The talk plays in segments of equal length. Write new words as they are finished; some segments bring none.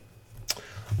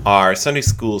Our Sunday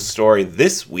school story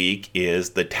this week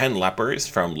is the 10 lepers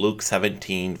from Luke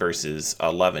 17, verses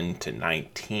 11 to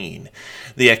 19.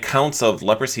 The accounts of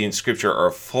leprosy in Scripture are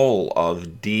full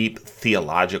of deep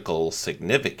theological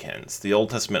significance. The Old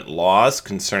Testament laws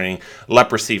concerning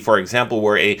leprosy, for example,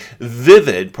 were a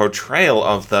vivid portrayal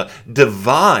of the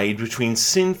divide between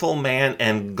sinful man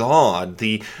and God.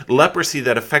 The leprosy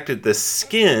that affected the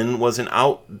skin was an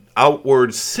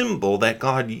outward symbol that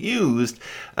God used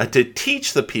to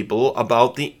teach the people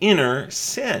about the inner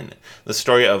sin. The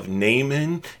story of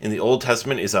Naaman in the Old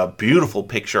Testament is a beautiful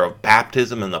picture of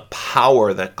baptism and the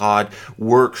power that God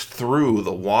works through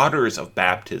the waters of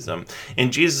baptism.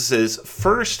 In Jesus'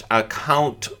 first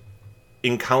encounter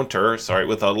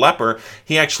with a leper,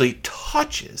 he actually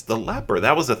touches the leper.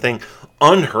 That was a thing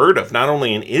unheard of, not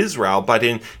only in Israel, but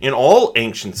in all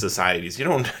ancient societies. You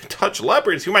don't touch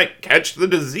lepers, you might catch the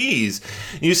disease.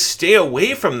 You stay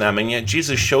away from them, and yet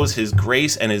Jesus shows his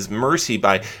grace and his mercy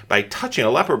by touching a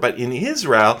leper. But in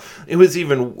Israel, it was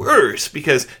even worse,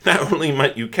 because not only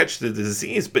might you catch the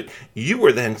disease, but you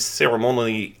were then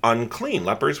ceremonially unclean.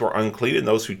 Lepers were unclean, and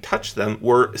those who touched them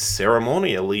were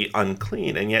ceremonially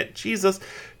unclean. And yet Jesus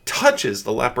touches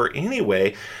the leper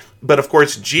anyway. But of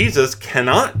course, Jesus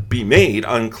cannot be made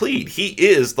unclean. He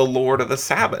is the Lord of the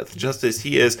Sabbath. Just as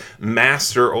he is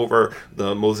master over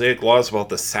the Mosaic laws about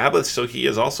the Sabbath, so he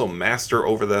is also master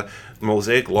over the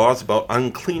Mosaic laws about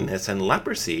uncleanness and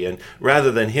leprosy. And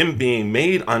rather than him being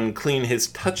made unclean, his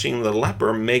touching the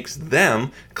leper makes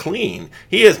them clean.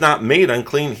 He is not made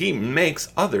unclean, he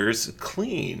makes others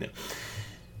clean.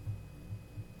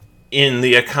 In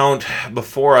the account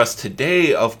before us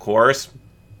today, of course,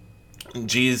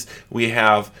 we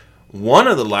have one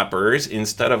of the lepers,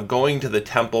 instead of going to the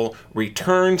temple,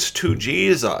 returns to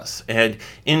Jesus. And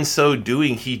in so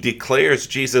doing, he declares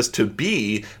Jesus to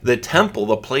be the temple,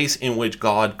 the place in which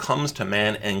God comes to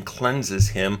man and cleanses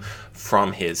him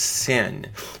from his sin.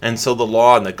 And so the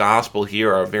law and the gospel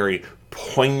here are very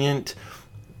poignant,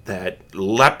 that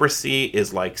leprosy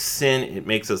is like sin. It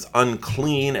makes us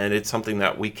unclean, and it's something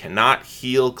that we cannot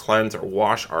heal, cleanse, or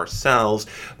wash ourselves.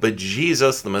 But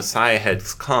Jesus, the Messiah,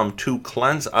 has come to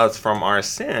cleanse us from our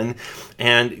sin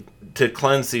and to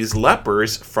cleanse these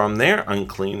lepers from their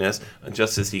uncleanness,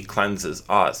 just as he cleanses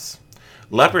us.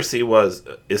 Leprosy was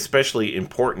especially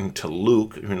important to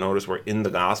Luke. You notice we're in the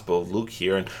Gospel of Luke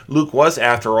here, and Luke was,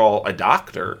 after all, a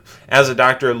doctor. As a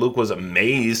doctor, Luke was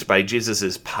amazed by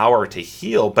Jesus' power to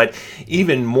heal, but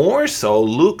even more so,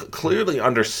 Luke clearly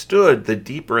understood the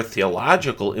deeper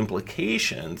theological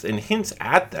implications and hints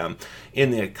at them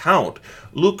in the account.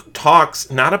 Luke talks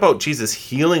not about Jesus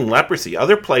healing leprosy.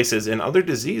 Other places in other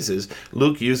diseases,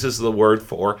 Luke uses the word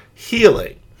for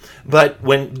healing. But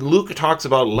when Luke talks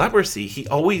about leprosy, he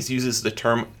always uses the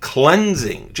term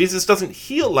cleansing. Jesus doesn't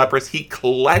heal lepers, he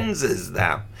cleanses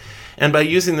them. And by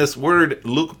using this word,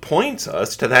 Luke points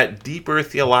us to that deeper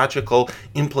theological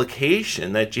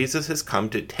implication that Jesus has come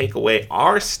to take away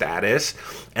our status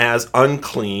as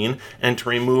unclean and to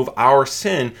remove our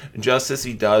sin, just as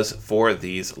he does for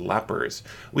these lepers.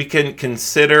 We can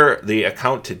consider the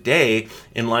account today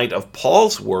in light of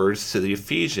Paul's words to the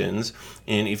Ephesians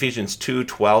in Ephesians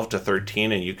 2:12 to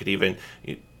 13, and you could even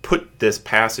put this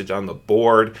passage on the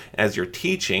board as you're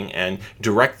teaching and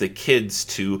direct the kids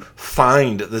to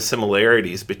find the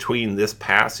similarities between this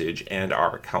passage and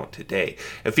our account today.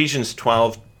 Ephesians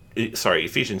 2:12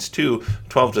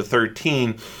 to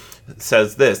 13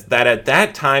 says this, that at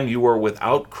that time you were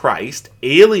without Christ,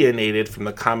 alienated from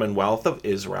the commonwealth of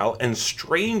Israel, and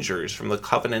strangers from the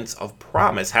covenants of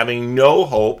promise, having no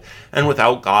hope and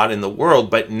without God in the world.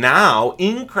 But now,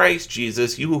 in Christ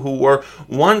Jesus, you who were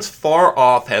once far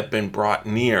off have been brought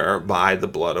near by the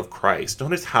blood of Christ.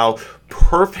 Notice how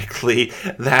perfectly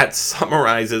that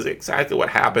summarizes exactly what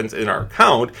happens in our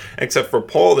account, except for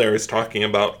Paul there is talking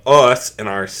about us and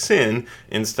our sin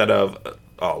instead of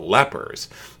lepers.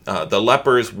 The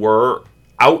lepers were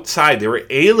outside. They were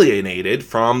alienated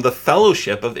from the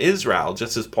fellowship of Israel,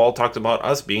 just as Paul talked about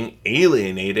us being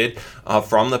alienated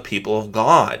from the people of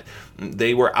God.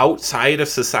 They were outside of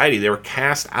society. They were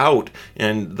cast out,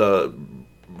 and the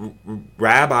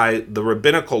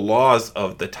rabbinical laws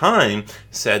of the time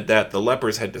said that the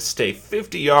lepers had to stay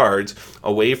 50 yards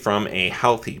away from a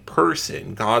healthy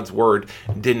person. God's word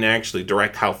didn't actually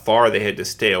direct how far they had to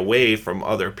stay away from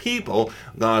other people.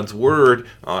 God's word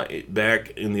back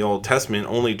in the Old Testament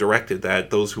only directed that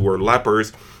those who were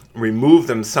lepers remove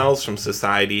themselves from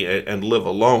society and live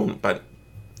alone. But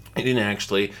He didn't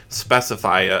actually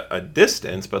specify a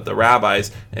distance, but the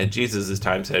rabbis at Jesus'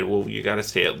 time said, well, you got to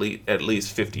stay at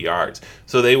least 50 yards.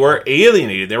 So they were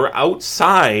alienated. They were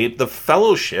outside the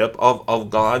fellowship of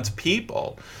God's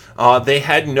people. They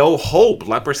had no hope.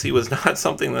 Leprosy was not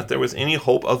something that there was any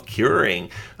hope of curing.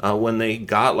 When they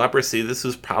got leprosy, this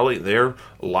was probably their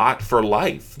lot for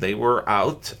life. They were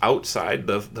outside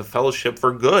the fellowship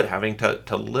for good, having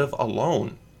to live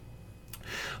alone.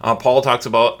 Paul talks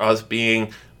about us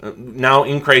being now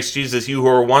in Christ Jesus, you who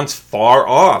were once far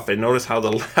off. And notice how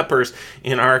the lepers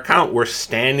in our account were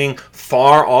standing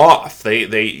far off.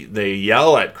 They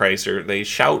yell at Christ, or they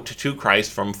shout to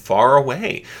Christ from far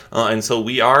away. And so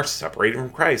we are separated from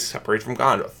Christ, separated from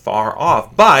God, far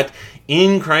off. But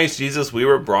in Christ Jesus, we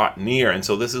were brought near. And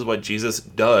so this is what Jesus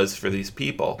does for these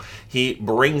people. He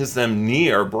brings them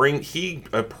near. He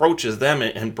approaches them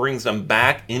and brings them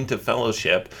back into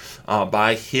fellowship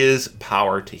by his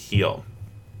power to heal.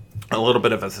 A little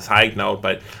bit of a side note,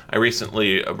 but I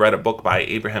recently read a book by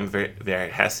Abraham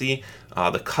Verhesse,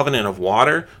 The Covenant of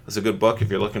Water. It's a good book if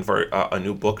you're looking for a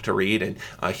new book to read. And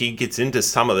he gets into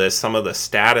some of the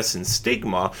status and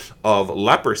stigma of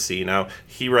leprosy. Now,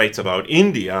 he writes about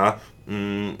India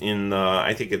in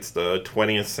I think it's the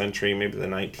 20th century, maybe the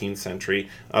 19th century.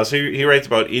 So he writes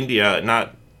about India,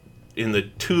 not in the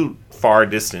too far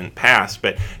distant past,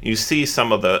 but you see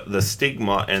some of the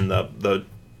stigma and the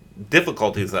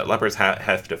difficulties that lepers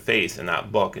have to face in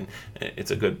that book, and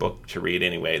it's a good book to read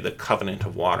anyway. The Covenant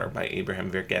of Water by Abraham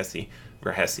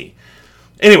Verhesse.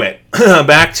 Anyway,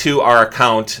 back to our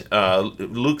account,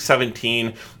 Luke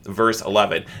 17, verse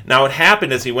 11. Now it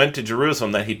happened as he went to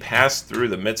Jerusalem that he passed through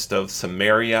the midst of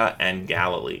Samaria and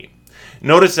Galilee.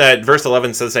 Notice that verse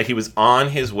 11 says that he was on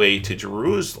his way to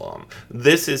Jerusalem.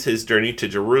 This is his journey to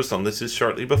Jerusalem. This is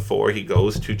shortly before he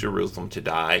goes to Jerusalem to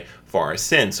die for our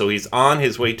sins. So he's on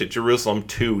his way to Jerusalem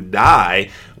to die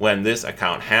when this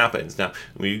account happens. Now,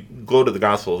 we go to the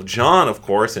Gospel of John, of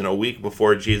course, and a week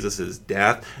before Jesus'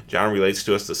 death, John relates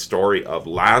to us the story of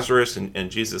Lazarus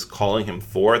and Jesus calling him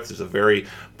forth. It's a very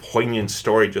poignant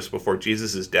story just before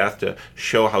Jesus' death to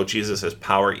show how Jesus has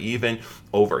power even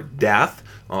over death.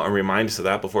 And remind us of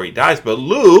that before he dies. But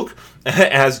Luke,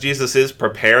 as Jesus is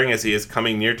preparing, as he is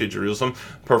coming near to Jerusalem,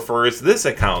 prefers this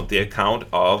account, the account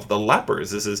of the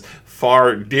lepers. This is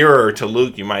far dearer to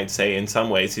Luke, you might say, in some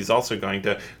ways. He's also going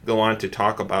to go on to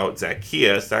talk about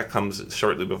Zacchaeus. That comes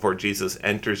shortly before Jesus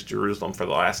enters Jerusalem for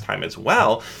the last time as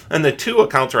well. And the two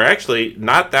accounts are actually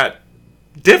not that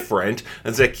different.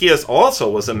 And Zacchaeus also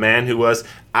was a man who was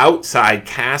outside,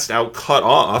 cast out, cut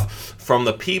off from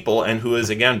the people, and who is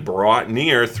again brought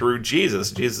near through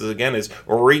Jesus. Jesus again is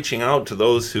reaching out to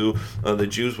those who the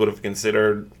Jews would have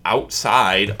considered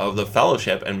outside of the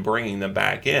fellowship and bringing them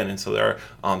back in. And so there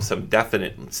are some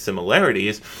definite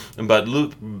similarities, but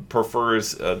Luke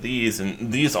prefers these,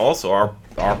 and these also are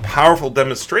powerful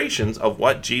demonstrations of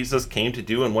what Jesus came to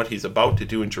do and what he's about to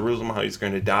do in Jerusalem, how he's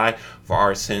going to die for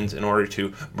our sins in order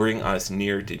to bring us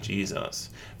near to Jesus.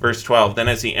 Verse 12, then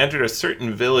as he entered a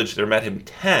certain village, there met him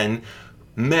 10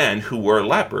 men who were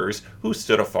lepers, who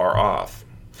stood afar off.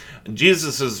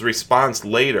 Jesus' response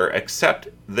later, except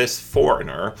this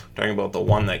foreigner, talking about the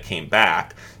one that came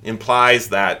back, implies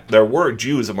that there were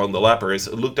Jews among the lepers.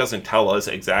 Luke doesn't tell us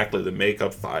exactly the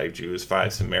makeup, 5 Jews,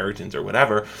 5 Samaritans, or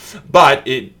whatever, but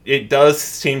it does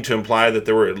seem to imply that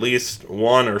there were at least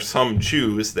one or some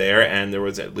Jews there, and there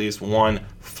was at least one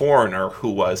foreigner who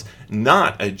was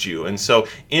not a Jew. And so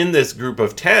in this group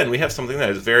of 10, we have something that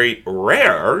is very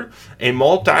rare, a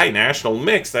multinational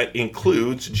mix that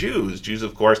includes Jews. Jews,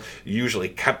 of course, usually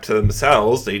kept to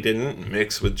themselves. They didn't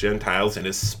mix with Gentiles, and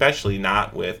especially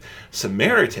not with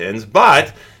Samaritans.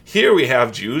 But here we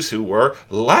have Jews who were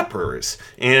lepers,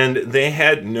 and they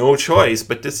had no choice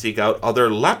but to seek out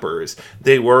other lepers.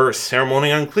 They were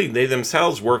ceremonially unclean. They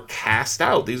themselves were cast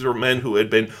out. These were men who had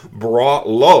been brought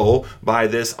low by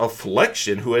this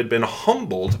affliction, who had been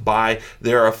humbled by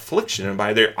their affliction and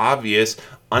by their obvious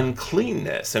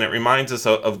uncleanness. And it reminds us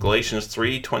of Galatians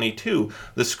 3:22.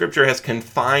 The scripture has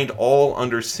confined all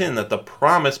under sin, that the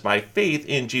promise by faith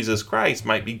in Jesus Christ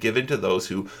might be given to those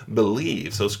who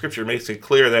believe. So scripture makes it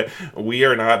clear that we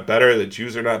are not better, the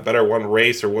Jews are not better, one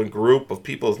race or one group of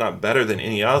people is not better than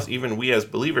any else. Even we as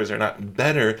believers are not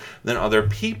better than other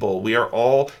people. We are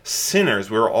all sinners.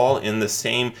 We're all in the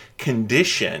same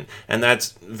condition. And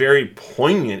that's very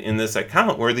poignant in this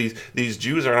account, where these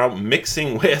Jews are now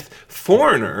mixing with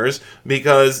foreigners,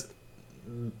 because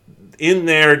in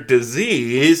their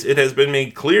disease, it has been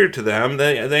made clear to them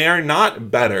that they are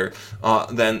not better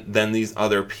than these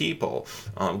other people.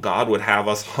 God would have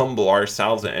us humble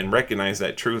ourselves and recognize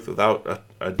that truth without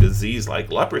a disease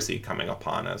like leprosy coming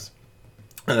upon us,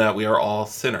 and that we are all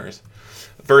sinners.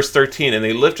 Verse 13, and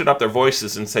they lifted up their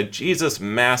voices and said, Jesus,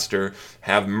 Master,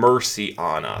 have mercy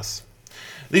on us.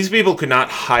 These people could not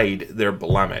hide their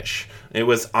blemish. It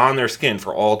was on their skin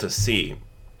for all to see.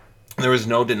 There was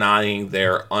no denying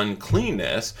their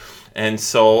uncleanness. And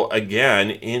so,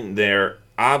 again, in their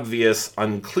obvious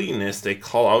uncleanness, they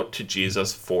call out to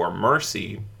Jesus for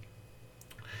mercy.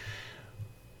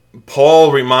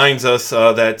 Paul reminds us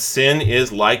that sin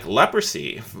is like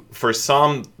leprosy. For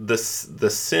some, the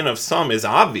sin of some is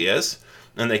obvious,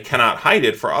 and they cannot hide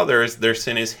it. For others, their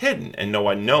sin is hidden, and no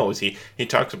one knows. He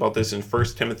talks about this in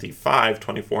 1 Timothy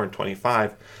 5:24 and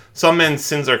 25. Some men's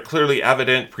sins are clearly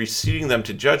evident, preceding them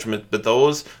to judgment, but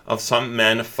those of some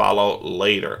men follow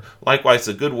later. Likewise,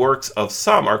 the good works of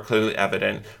some are clearly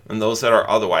evident, and those that are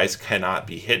otherwise cannot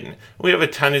be hidden. We have a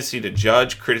tendency to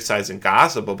judge, criticize, and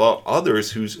gossip about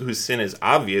others whose sin is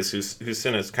obvious, whose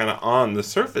sin is kind of on the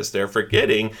surface there,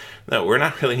 forgetting that we're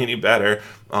not really any better.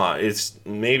 It's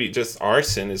maybe just our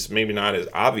sin is maybe not as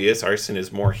obvious. Our sin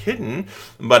is more hidden,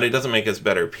 but it doesn't make us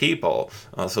better people.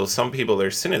 So some people,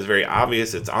 their sin is very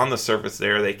obvious. It's on the surface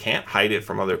there. They can't hide it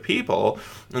from other people.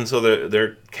 And so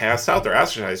they're cast out. They're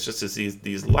ostracized just as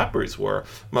these lepers were.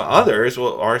 But others,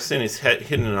 well, our sin is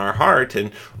hidden in our heart,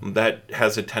 and that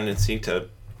has a tendency to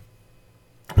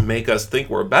make us think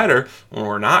we're better when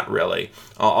we're not really.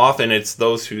 Often it's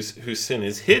those whose sin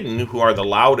is hidden who are the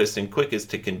loudest and quickest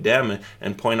to condemn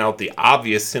and point out the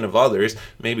obvious sin of others,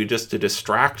 maybe just to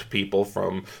distract people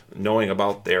from knowing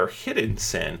about their hidden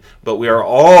sin. But we are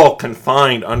all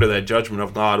confined under that judgment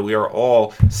of God. We are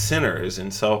all sinners.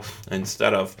 And so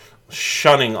instead of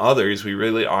shunning others, we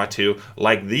really ought to,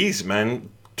 like these men,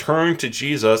 turn to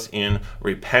Jesus in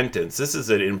repentance. This is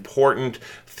an important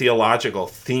theological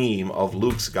theme of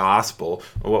Luke's gospel,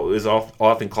 what is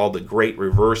often called the Great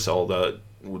Reversal.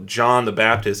 John the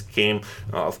Baptist came,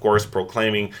 of course,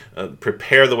 proclaiming,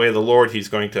 prepare the way of the Lord. He's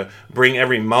going to bring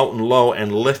every mountain low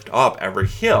and lift up every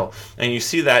hill. And you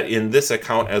see that in this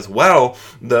account as well.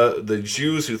 The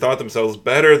Jews who thought themselves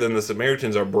better than the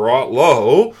Samaritans are brought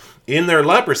low. In their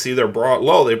leprosy, they're brought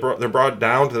low. They're brought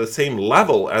down to the same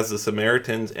level as the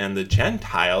Samaritans and the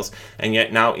Gentiles. And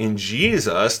yet now in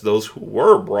Jesus, those who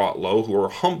were brought low, who were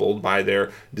humbled by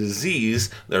their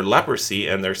disease, their leprosy,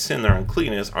 and their sin, their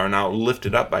uncleanness, are now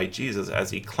lifted up by Jesus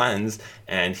as he cleansed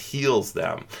and heals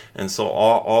them. And so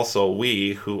also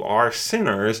we who are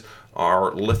sinners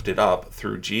are lifted up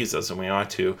through Jesus, and we ought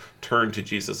to turn to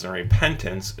Jesus in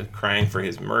repentance, crying for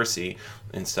his mercy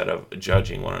instead of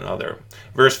judging one another.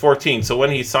 Verse 14, so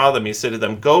when he saw them, he said to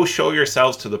them, go show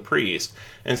yourselves to the priest.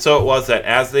 And so it was that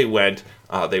as they went,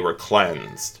 they were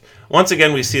cleansed. Once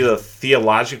again, we see the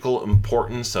theological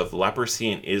importance of leprosy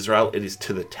in Israel. It is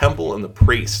to the temple and the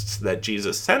priests that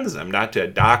Jesus sends them, not to a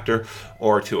doctor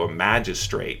or to a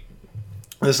magistrate.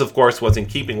 This, of course, was in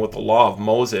keeping with the law of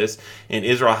Moses. In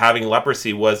Israel, having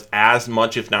leprosy was as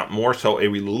much, if not more so, a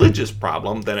religious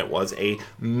problem than it was a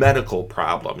medical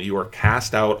problem. You were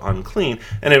cast out unclean,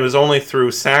 and it was only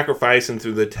through sacrifice and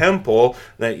through the temple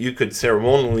that you could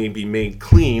ceremonially be made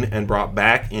clean and brought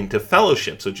back into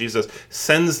fellowship. So Jesus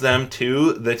sends them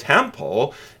to the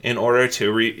temple in order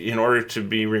to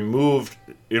be removed,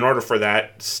 in order for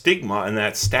that stigma and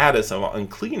that status of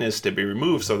uncleanness to be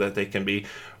removed, so that they can be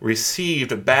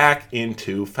received back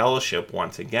into fellowship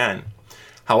once again.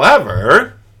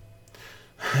 However,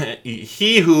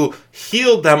 he who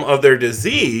healed them of their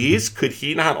disease, could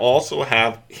he not also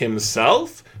have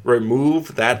himself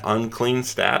removed that unclean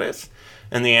status?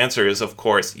 And the answer is, of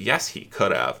course, yes, he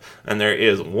could have. And there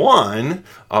is one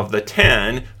of the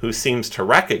 10 who seems to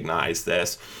recognize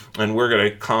this. And we're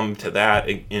going to come to that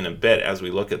in a bit as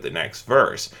we look at the next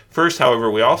verse. First,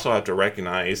 however, we also have to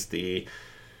recognize the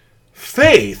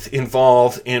faith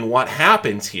involved in what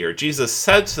happens here. Jesus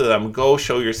said to them, go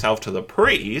show yourself to the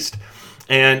priest.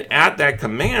 And at that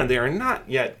command, they are not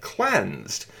yet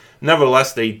cleansed.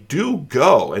 Nevertheless, they do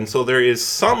go. And so there is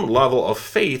some level of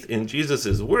faith in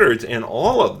Jesus' words in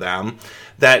all of them,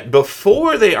 that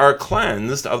before they are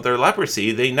cleansed of their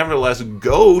leprosy, they nevertheless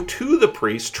go to the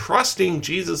priest, trusting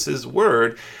Jesus'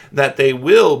 word that they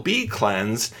will be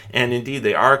cleansed, and indeed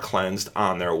they are cleansed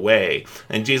on their way.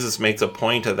 And Jesus makes a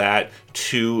point of that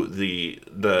to the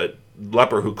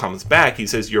leper who comes back, he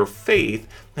says, your faith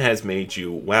has made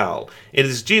you well. It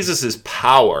is Jesus'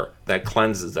 power that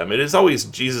cleanses them. It is always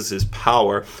Jesus'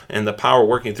 power and the power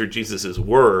working through Jesus'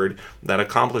 word that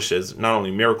accomplishes not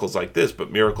only miracles like this,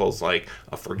 but miracles like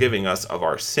forgiving us of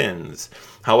our sins.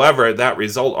 However, that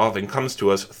result often comes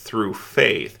to us through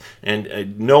faith.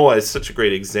 And Noah is such a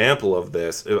great example of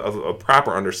this, of a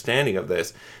proper understanding of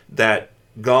this, that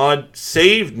God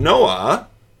saved Noah,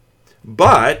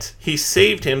 but he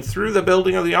saved him through the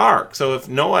building of the ark. So if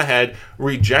Noah had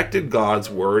rejected God's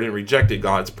word and rejected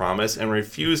God's promise and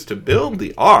refused to build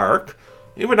the ark,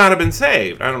 he would not have been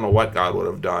saved. I don't know what God would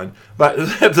have done, but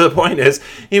the point is,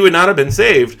 he would not have been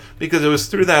saved because it was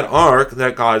through that ark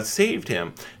that God saved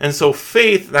him. And so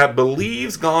faith that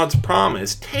believes God's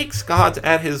promise, takes God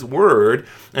at his word,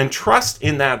 and trusts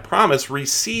in that promise,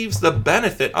 receives the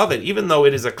benefit of it, even though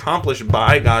it is accomplished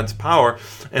by God's power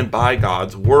and by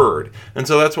God's word. And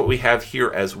so that's what we have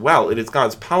here as well. It is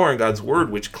God's power and God's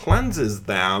word which cleanses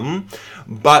them,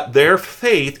 but their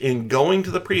faith in going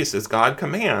to the priest as God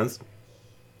commands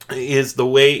is the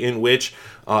way in which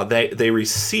they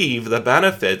receive the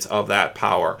benefits of that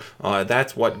power.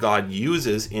 That's what God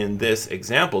uses in this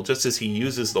example, just as he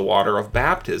uses the water of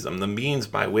baptism, the means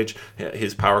by which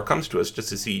his power comes to us,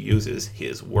 just as he uses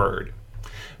his word.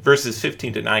 Verses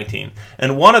 15 to 19.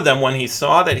 And one of them, when he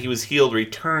saw that he was healed,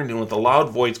 returned and with a loud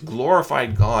voice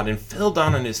glorified God and fell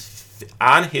down on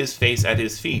his face at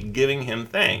his feet, giving him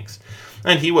thanks.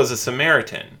 And he was a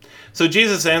Samaritan. So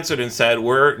Jesus answered and said,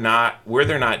 Were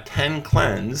there not 10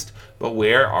 cleansed, but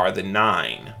where are the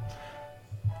 9?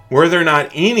 Were there not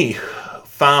any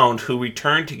found who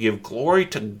returned to give glory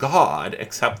to God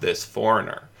except this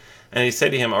foreigner? And he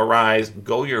said to him, Arise,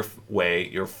 go your way,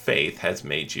 your faith has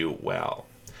made you well.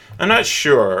 I'm not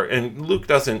sure, and Luke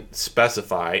doesn't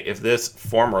specify if this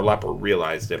former leper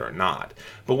realized it or not.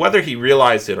 But whether he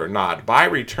realized it or not, by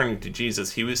returning to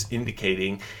Jesus, he was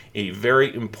indicating a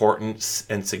very important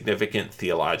and significant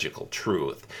theological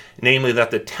truth, namely that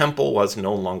the temple was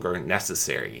no longer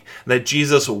necessary, that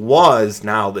Jesus was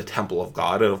now the temple of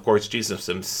God. And of course, Jesus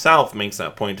himself makes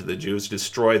that point to the Jews,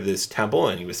 destroy this temple,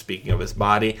 and he was speaking of his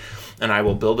body, and I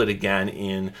will build it again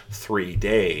in 3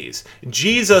 days.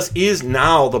 Jesus is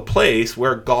now the place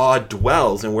where God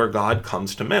dwells and where God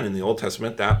comes to men. In the Old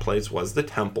Testament, that place was the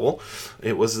temple.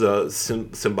 It was the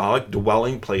symbolic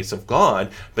dwelling place of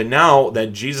God. But now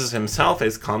that Jesus himself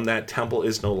has come, that temple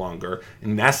is no longer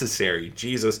necessary.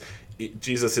 Jesus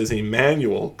is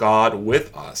Emmanuel, God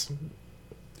with us.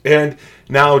 And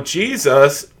now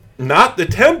Jesus, not the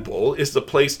temple, is the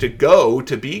place to go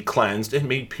to be cleansed and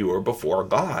made pure before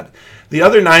God. The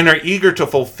other 9 are eager to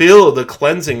fulfill the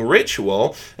cleansing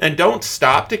ritual and don't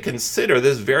stop to consider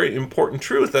this very important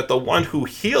truth, that the one who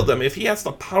healed them, if he has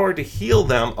the power to heal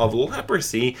them of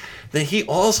leprosy, then he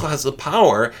also has the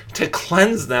power to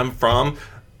cleanse them from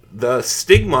the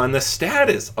stigma and the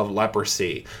status of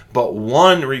leprosy. But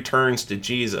one returns to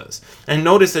Jesus. And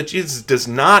notice that Jesus does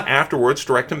not afterwards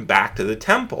direct him back to the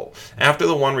temple. After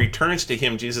the one returns to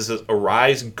him, Jesus says,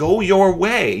 Arise, go your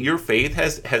way. Your faith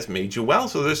has made you well.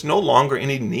 So there's no longer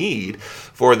any need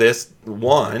for this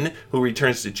one who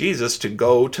returns to Jesus to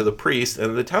go to the priest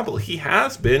and the temple. He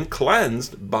has been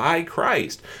cleansed by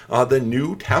Christ, the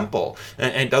new temple,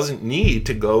 and doesn't need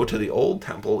to go to the old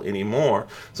temple anymore.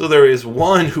 So there is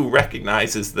one who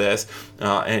recognizes this,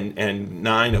 and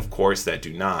 9, of course, that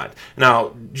do not.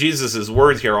 Now, Jesus'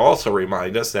 words here also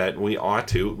remind us that we ought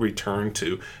to return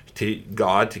to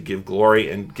God to give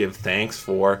glory and give thanks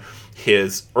for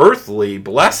his earthly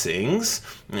blessings,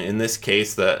 in this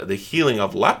case the healing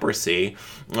of leprosy,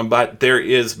 but there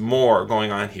is more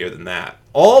going on here than that.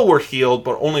 All were healed,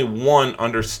 but only one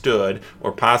understood,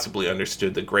 or possibly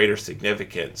understood, the greater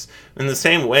significance. In the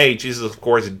same way, Jesus, of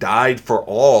course, died for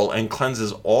all and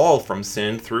cleanses all from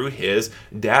sin through his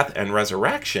death and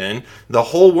resurrection. The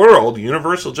whole world,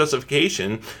 universal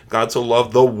justification, God so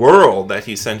loved the world that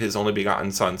he sent his only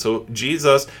begotten Son. So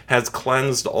Jesus has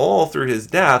cleansed all through his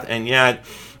death, and yet,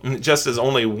 just as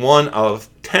only 1 of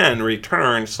 10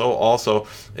 returned, so also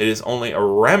it is only a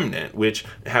remnant which,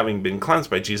 having been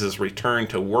cleansed by Jesus, return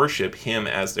to worship him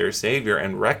as their Savior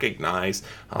and recognize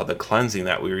the cleansing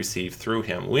that we receive through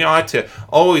him. We ought to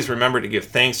always remember to give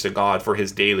thanks to God for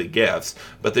his daily gifts,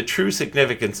 but the true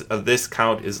significance of this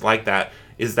count is like that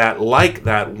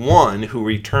one who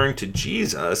returned to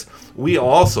Jesus, we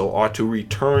also ought to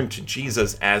return to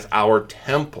Jesus as our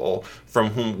temple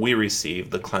from whom we receive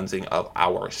the cleansing of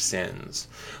our sins.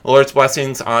 Lord's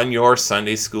blessings on your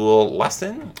Sunday school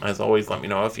lesson. As always, let me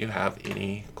know if you have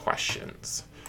any questions.